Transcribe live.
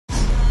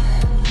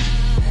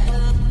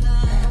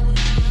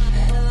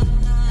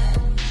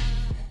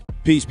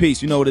Peace,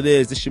 peace. You know what it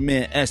is. This your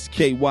man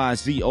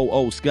Skyzoo,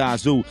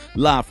 Skyzoo,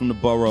 live from the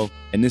borough.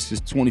 And this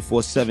is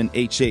 24/7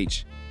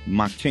 HH,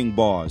 my king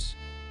bars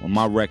on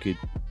my record,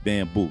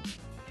 Bamboo.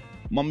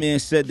 My man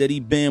said that he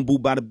bamboo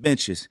by the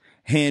benches.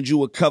 Hand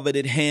you a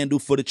coveted handle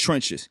for the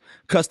trenches.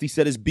 Custy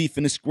said his beef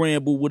in the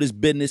scramble with his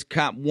business.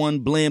 Cop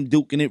one, blam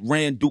Duke, and it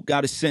ran Duke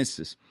out of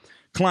senses.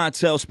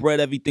 Clientele spread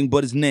everything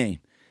but his name.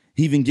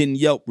 He even getting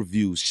Yelp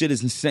reviews. Shit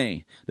is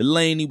insane. The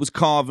lane he was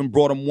carving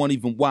brought him one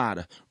even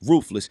wider.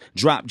 Ruthless.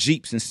 Drop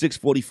Jeeps and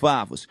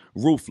 645ers.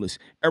 Ruthless.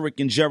 Eric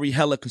and Jerry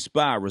hella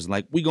conspirers.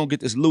 Like, we gonna get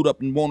this loot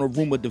up and want a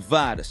rumor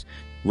divide us.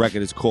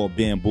 Record is called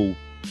Bamboo.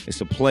 It's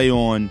a play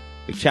on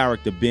the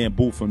character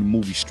Bamboo from the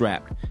movie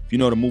Strapped. If you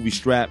know the movie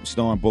Strapped,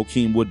 starring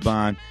Bokeem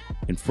Woodbine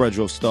and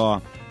Fredro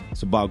Starr,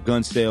 it's about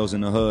gun sales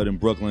in the hood in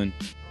Brooklyn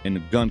and the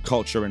gun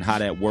culture and how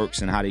that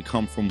works and how they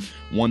come from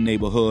one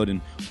neighborhood and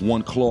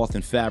one cloth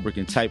and fabric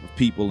and type of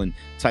people and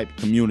type of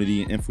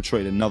community and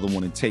infiltrate another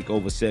one and take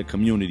over said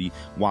community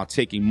while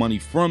taking money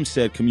from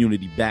said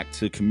community back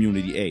to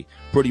community A.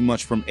 Pretty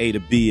much from A to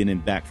B and then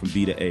back from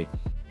B to A.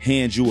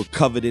 Hand you a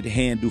coveted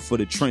handle for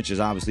the trenches.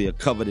 Obviously a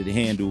coveted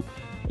handle,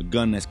 a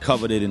gun that's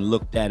coveted and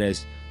looked at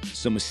as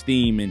some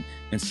esteem and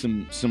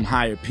some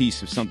higher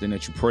piece of something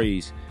that you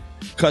praise.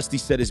 Custy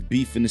said his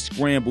beef in the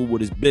scramble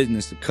with his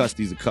business. The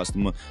Custy's a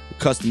customer. The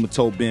customer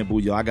told Bamboo,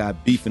 yo, I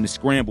got beef in the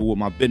scramble with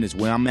my business.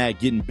 Where I'm at,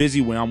 getting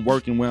busy, where I'm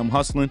working, where I'm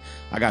hustling,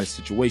 I got a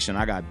situation.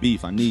 I got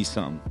beef. I need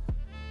something.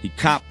 He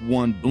copped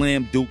one,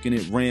 blam Duke, and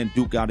it ran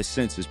Duke out of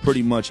senses.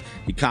 Pretty much,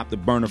 he copped the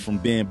burner from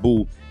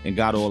Bamboo and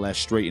got all that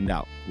straightened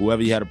out.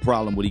 Whoever he had a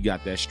problem with, he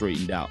got that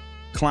straightened out.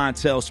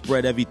 Clientele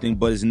spread everything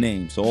but his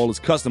name. So all his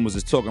customers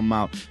is talking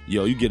about,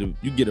 yo, you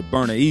get a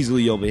burner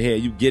easily over here.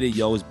 You get it,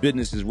 yo. His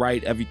business is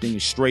right. Everything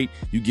is straight.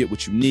 You get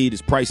what you need.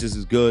 His prices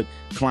is good.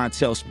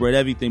 Clientele spread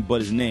everything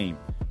but his name.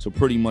 So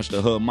pretty much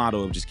the hood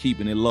motto of just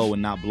keeping it low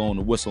and not blowing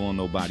the whistle on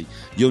nobody.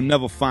 You'll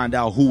never find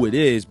out who it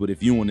is, but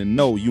if you want to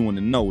know, you want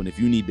to know. And if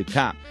you need the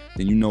cop,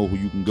 then you know who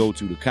you can go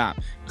to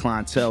cop.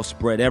 Clientele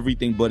spread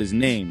everything but his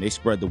name. They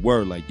spread the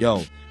word like,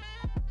 yo,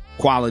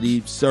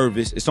 quality,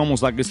 service. It's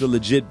almost like it's a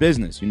legit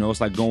business. You know,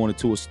 it's like going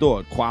into a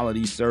store.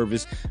 Quality,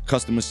 service,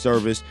 customer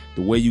service,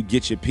 the way you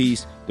get your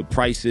piece, the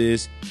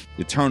prices,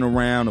 the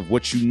turnaround of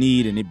what you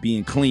need and it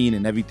being clean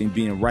and everything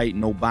being right.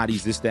 No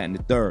bodies, this, that, and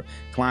the third.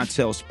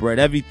 Clientele spread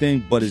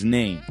everything but his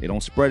name. They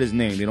don't spread his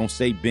name. They don't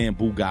say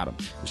Bamboo got him.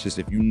 It's just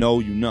if you know,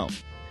 you know.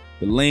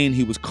 The lane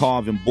he was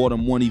carving brought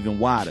him one even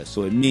wider.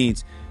 So it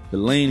means the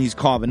lane he's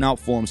carving out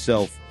for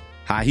himself,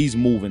 how he's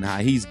moving, how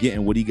he's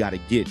getting what he got to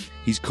get.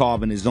 He's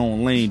carving his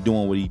own lane,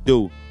 doing what he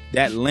do.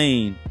 That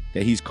lane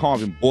that he's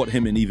carving bought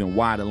him an even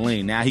wider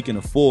lane. Now he can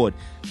afford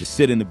to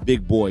sit in the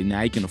big boy.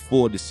 Now he can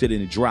afford to sit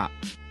in the drop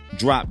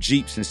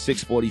Jeeps and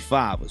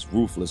 645ers.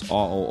 Ruthless,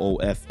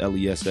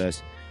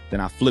 ROOFLESS. Then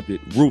I flip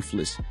it,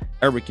 ruthless.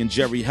 Eric and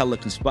Jerry hella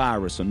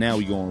conspirers. So now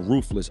we going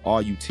ruthless,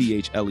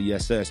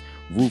 RUTHLESS.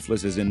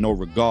 Ruthless is in no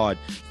regard,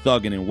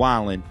 thugging and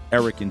wildin'.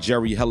 Eric and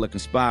Jerry hella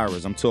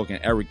conspirers. I'm talking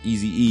Eric,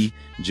 Eazy-E,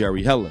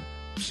 Jerry hella.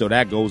 So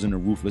that goes into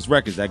Ruthless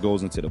Records. That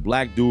goes into the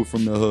black dude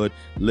from the hood,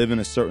 living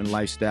a certain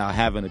lifestyle,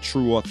 having a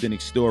true,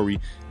 authentic story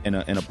and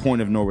a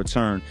point of no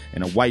return,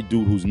 and a white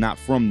dude who's not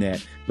from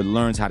that, but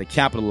learns how to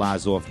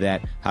capitalize off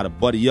that, how to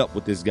buddy up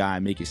with this guy,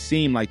 make it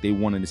seem like they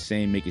one and the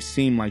same, make it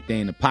seem like they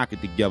in the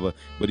pocket together,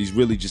 but he's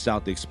really just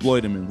out to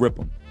exploit him and rip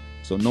him.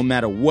 So no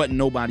matter what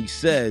nobody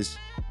says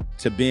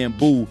to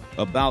Bamboo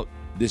about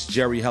this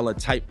Jerry Heller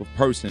type of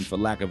person, for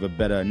lack of a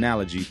better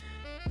analogy,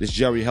 this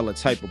Jerry Heller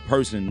type of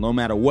person, no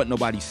matter what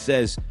nobody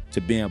says to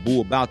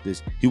Bamboo about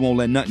this, he won't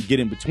let nothing get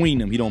in between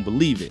them. He don't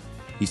believe it.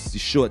 He's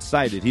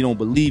short-sighted. He don't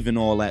believe in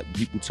all that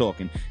people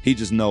talking. He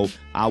just know,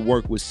 I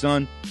work with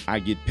son, I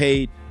get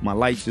paid, my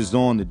lights is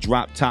on, the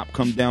drop top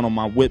come down on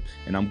my whip,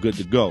 and I'm good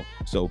to go.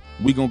 So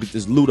we gonna get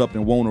this loot up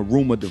and won't a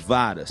rumor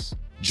divide us.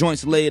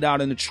 Joints laid out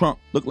in the trunk,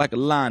 look like a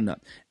lineup.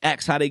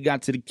 Ask how they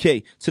got to the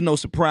K, to no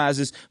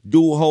surprises.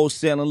 Dual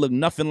wholesaling, look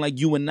nothing like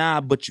you and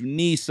I, but you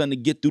need something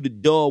to get through the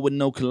door with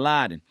no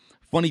colliding.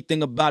 Funny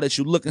thing about it,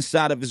 you look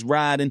inside of his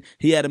riding,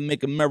 he had a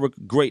Make America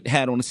Great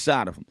hat on the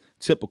side of him.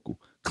 Typical.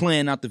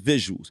 Clearing out the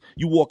visuals.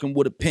 You walking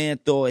with a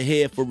panther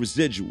ahead for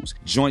residuals.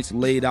 Joints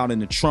laid out in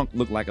the trunk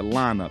look like a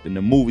lineup. In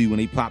the movie, when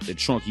he popped the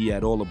trunk, he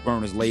had all the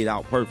burners laid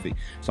out perfect.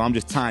 So I'm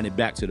just tying it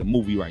back to the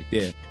movie right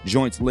there.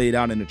 Joints laid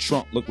out in the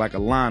trunk look like a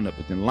lineup,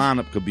 but then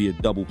lineup could be a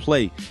double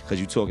play because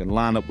you're talking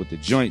lineup with the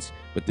joints,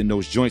 but then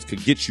those joints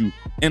could get you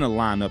in a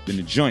lineup in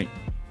the joint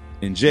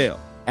in jail.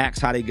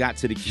 Ask how they got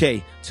to the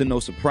K. To no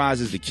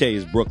surprises, the K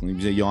is Brooklyn.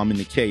 You say, yo, I'm in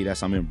the K.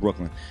 That's I'm in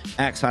Brooklyn.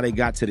 Ask how they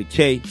got to the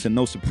K. To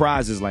no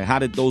surprises, like how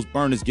did those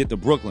burners get to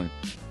Brooklyn?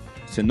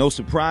 To no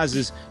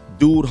surprises,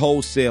 dude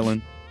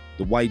wholesaling,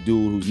 the white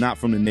dude who's not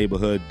from the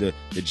neighborhood, the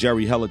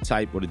Jerry Heller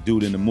type or the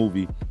dude in the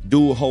movie,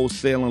 Dude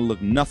wholesaling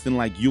look nothing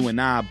like you and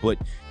I, but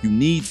you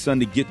need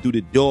something to get through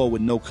the door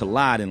with no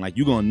colliding. Like,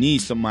 you're going to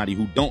need somebody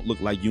who don't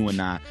look like you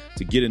and I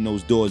to get in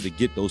those doors, to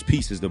get those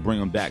pieces, to bring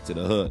them back to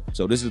the hood.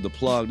 So this is the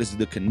plug. This is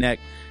the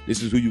connect.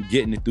 This is who you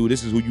getting it through.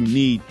 This is who you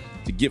need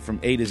to get from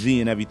A to Z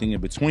and everything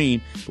in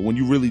between. But when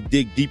you really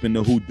dig deep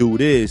into who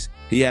dude is,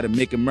 he had a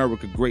Make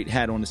America Great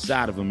hat on the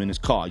side of him in his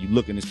car. You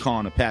look in his car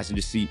in the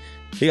passenger seat,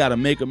 he got a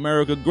Make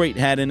America Great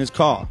hat in his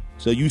car.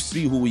 So you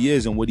see who he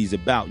is and what he's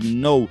about. You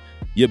know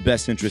your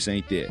best interest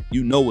ain't there.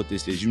 You know what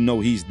this is. You know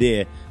he's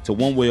there to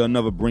one way or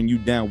another bring you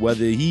down,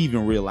 whether he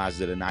even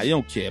realizes it or not. He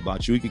don't care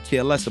about you. He could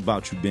care less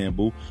about you,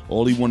 Bamboo.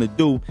 All he want to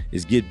do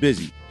is get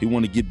busy. He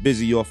want to get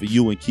busy off of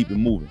you and keep it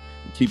moving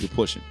and keep it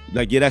pushing.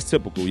 Like, yeah, that's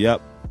typical.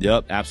 Yep,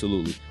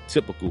 absolutely.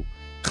 Typical.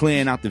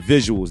 Clearing out the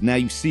visuals. Now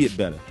you see it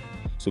better.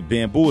 So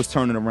Bamboo is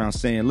turning around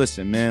saying,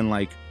 listen, man,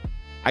 like,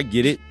 I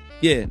get it.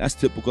 Yeah, that's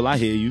typical. I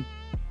hear you.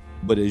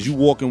 But as you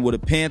walking with a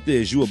panther,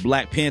 as you a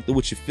Black Panther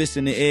with your fists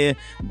in the air,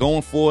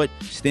 going for it,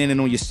 standing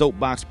on your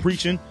soapbox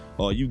preaching,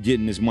 or are you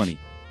getting this money?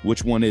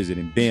 Which one is it?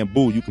 And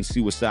Bamboo, you can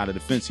see what side of the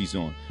fence he's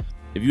on.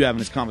 If you're having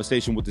this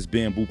conversation with this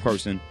Bamboo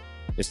person,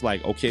 it's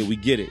like, okay, we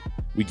get it.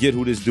 We get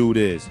who this dude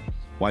is.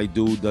 White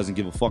dude doesn't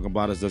give a fuck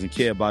about us, doesn't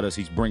care about us.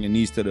 He's bringing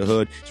these to the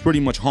hood. He's pretty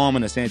much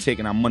harming us and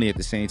taking our money at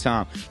the same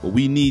time. But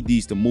we need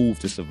these to move,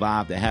 to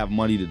survive, to have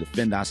money, to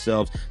defend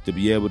ourselves, to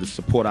be able to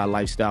support our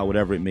lifestyle,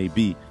 whatever it may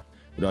be.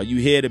 But are you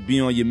here to be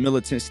on your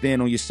militant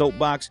stand on your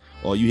soapbox,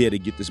 or are you here to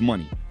get this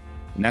money?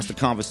 And that's the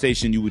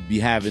conversation you would be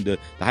having, the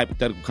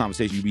hypothetical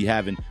conversation you'd be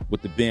having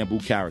with the Bamboo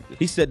character.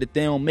 He said that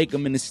they don't make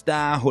them in the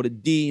style or the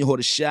D or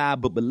the shy,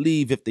 but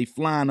believe if they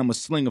flying, I'ma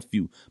sling a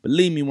few.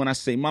 Believe me when I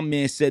say my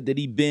man said that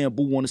he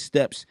Bamboo on the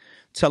steps.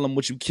 Tell him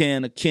what you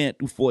can or can't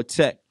do for a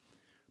tech.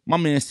 My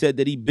man said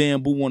that he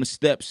Bamboo on the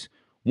steps.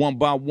 One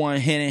by one,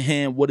 hand in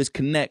hand, what is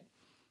connect?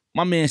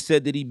 My man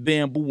said that he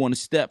Bamboo on the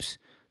steps.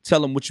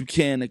 Tell him what you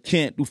can or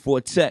can't do for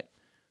a tech.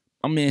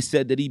 My man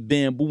said that he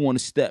Bamboo on the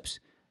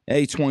steps.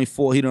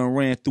 A24, he done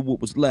ran through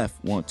what was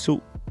left. 1,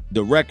 2.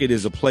 The record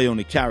is a play on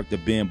the character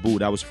Bamboo.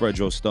 That was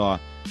Fredro Starr.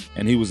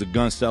 And he was a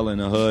gun seller in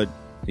the hood.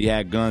 He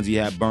had guns, he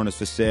had burners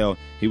for sale.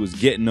 He was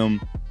getting them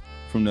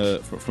from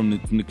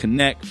the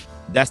connect.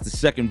 That's the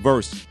second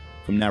verse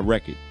from that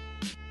record.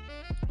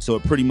 So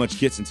it pretty much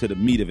gets into the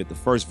meat of it. The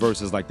first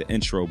verse is like the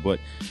intro, but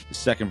the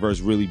second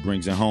verse really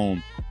brings it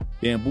home.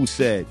 Bamboo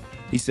said,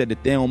 he said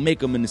that they don't make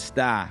them in the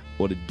style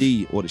or the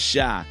D or the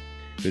shy,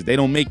 because they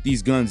don't make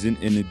these guns in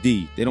the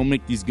D. They don't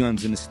make these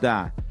guns in the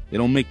style. They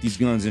don't make these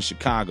guns in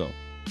Chicago.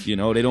 You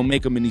know, they don't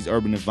make them in these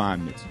urban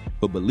environments.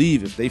 But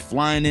believe if they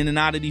flying in and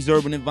out of these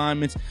urban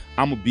environments,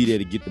 I'm going to be there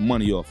to get the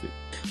money off it.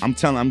 I'm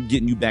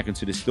getting you back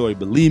into the story.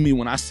 Believe me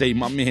when I say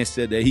my man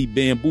said that he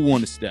Bamboo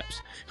on the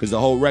steps. Because the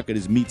whole record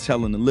is me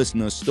telling the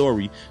listener a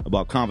story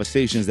about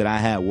conversations that I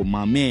had with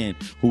my man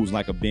who's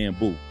like a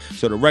Bamboo.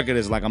 So the record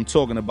is like I'm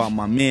talking about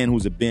my man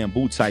who's a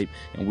Bamboo type.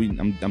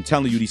 And I'm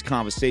telling you these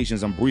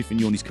conversations. I'm briefing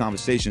you on these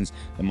conversations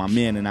that my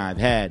man and I have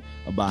had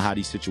about how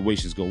these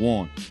situations go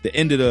on. The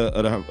end of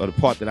the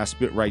part that I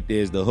spit right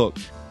there is the hook.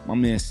 My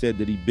man said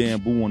that he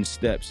Bamboo on the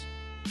steps.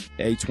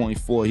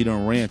 A24, he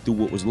done ran through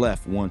what was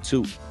left. 1,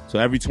 2. So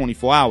every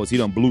 24 hours, he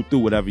done blew through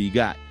whatever he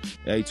got.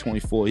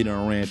 A24, he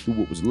done ran through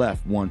what was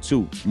left. 1,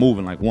 2.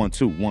 Moving like 1,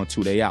 2. 1,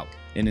 2. They out.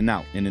 In and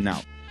out. In and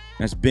out.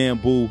 That's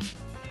Bamboo,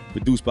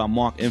 produced by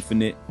Mark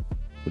Infinite,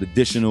 with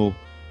additional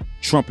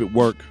trumpet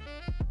work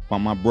by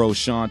my bro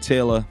Sean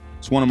Taylor.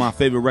 It's one of my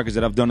favorite records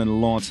that I've done in a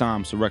long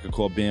time. It's a record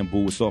called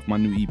Bamboo. It's off my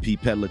new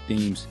EP, Peddler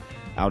Themes,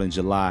 out in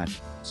July.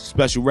 It's a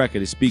special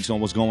record. It speaks on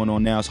what's going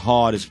on now. It's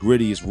hard, it's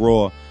gritty, it's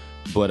raw.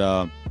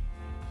 But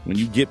when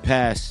you get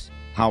past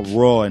how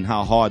raw and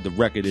how hard the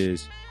record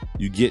is,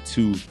 you get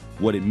to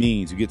what it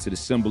means. You get to the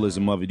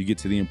symbolism of it. You get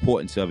to the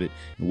importance of it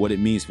and what it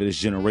means for this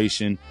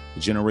generation,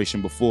 the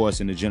generation before us,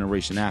 and the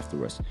generation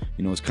after us.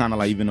 You know, it's kind of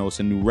like, even though it's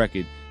a new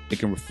record, it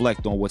can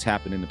reflect on what's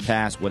happened in the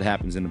past, what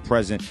happens in the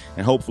present,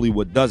 and hopefully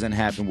what doesn't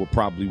happen, what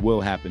probably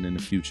will happen in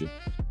the future.